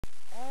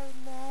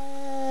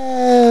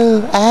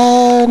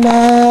Oh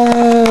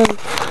no!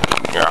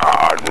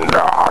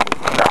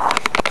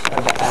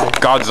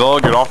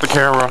 Godzilla, get off the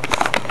camera.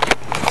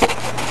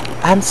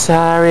 I'm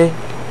sorry.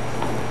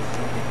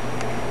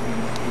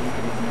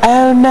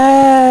 Oh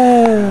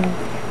no!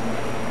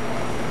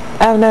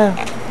 Oh no!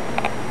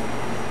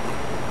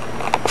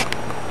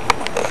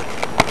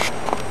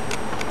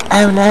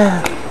 Oh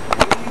no!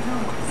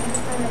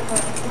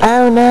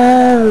 Oh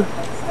no!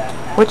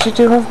 What you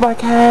doing with my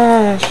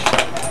cash?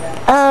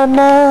 Oh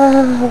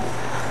no!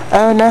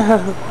 Oh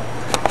no!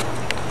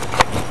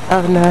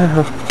 Oh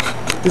no!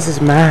 This is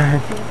mine.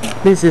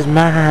 This is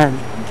mine.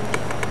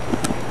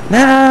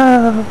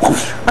 No!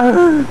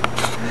 Oh!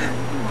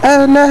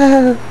 Oh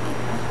no!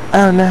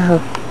 Oh no!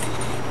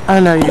 Oh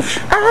no! You!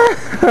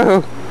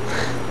 Oh!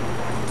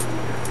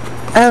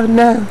 Oh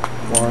no!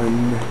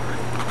 1,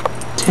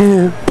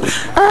 2.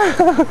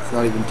 it's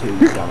not even 2,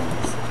 you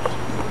dumbass.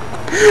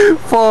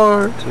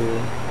 4. 2.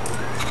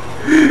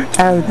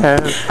 Oh no!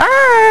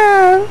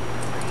 Ah!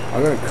 I'm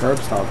gonna curb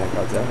stomp that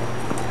Godzilla.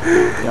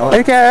 You know what?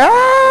 Okay!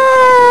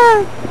 Ah!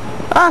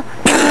 Ah!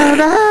 Oh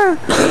no!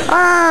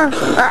 Ah!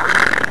 Ah!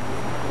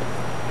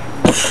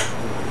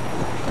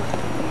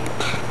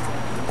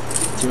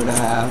 2.5.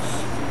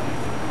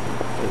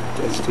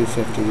 It's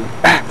 250.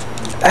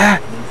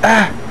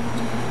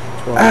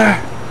 12.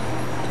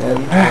 10,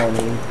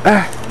 20.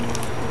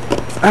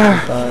 25.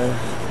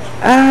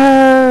 Oh!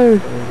 30.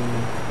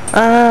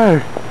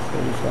 Oh!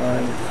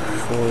 35.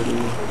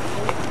 40.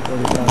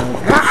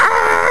 45.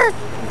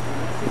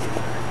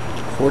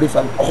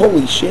 45.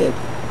 Holy shit.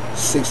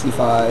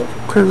 65.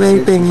 Quit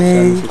raping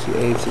me.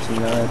 68,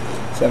 69,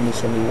 70,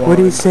 71. What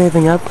are you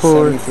saving up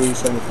for? 73,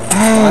 75.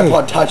 Hey.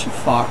 iPod Touch, you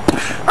fuck.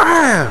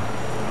 Ow!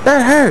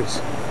 That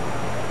hurts!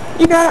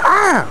 You got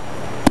ow!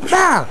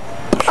 Ow!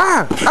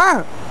 Ow!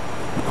 Ow!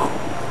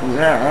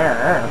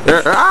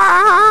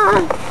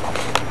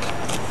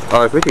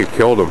 Oh, I think you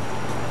killed him.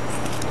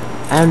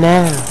 Oh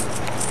no!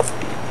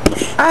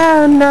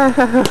 Oh no!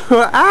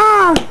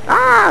 Ow!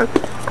 Ow!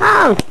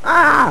 Ow!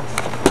 Ow!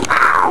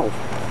 Ow!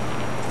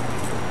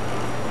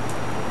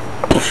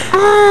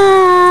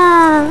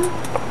 Ah!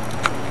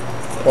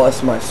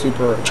 Plus my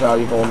super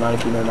valuable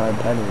 1909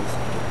 pennies.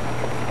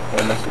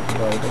 And my super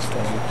valuable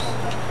stamps.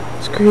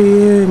 Screw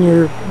you and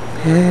your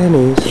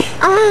panties.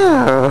 It's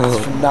Ow!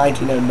 from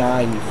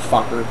 1909, you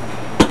fucker.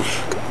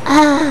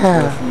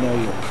 Ow! Worth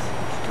millions.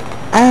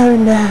 Oh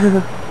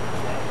no!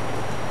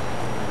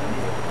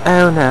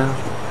 Oh no!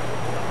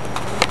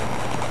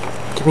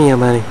 Give me your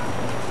money.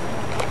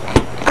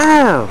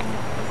 Ow!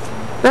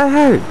 That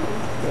hurt!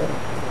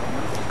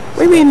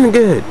 What do you mean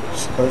good?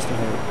 It's supposed to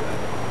hurt.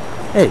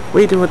 Hey, what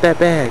are you doing with that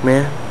bag,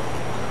 man?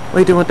 What are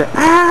you doing with that?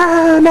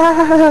 Oh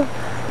no!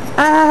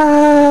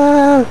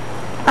 Oh!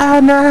 Oh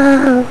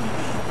no!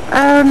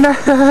 Oh no!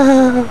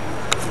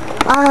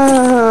 Oh!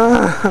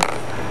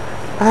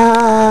 Oh!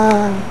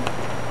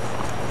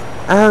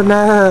 Oh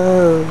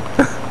no!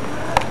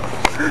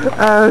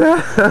 Oh no!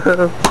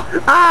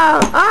 Oh!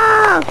 Oh!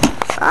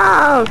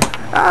 Oh!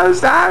 Oh!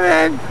 Stop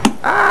it!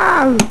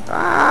 Oh!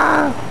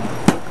 Oh!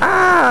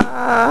 Oh!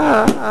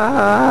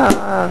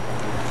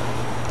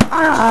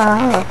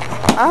 Oh!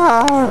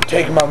 Oh!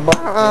 Taking my money,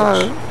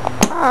 bitch.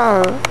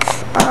 Oh!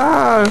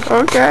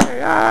 Oh!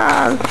 Okay!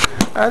 Oh!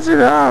 That's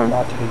enough!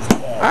 Not to his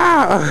dead.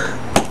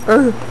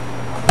 Oh!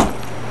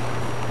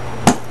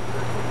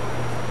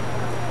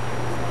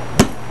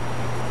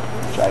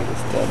 Drag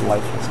this dead,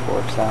 lifeless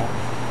corpse out.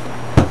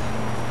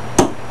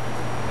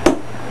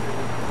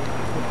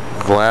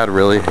 Vlad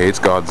really hates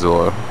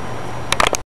Godzilla.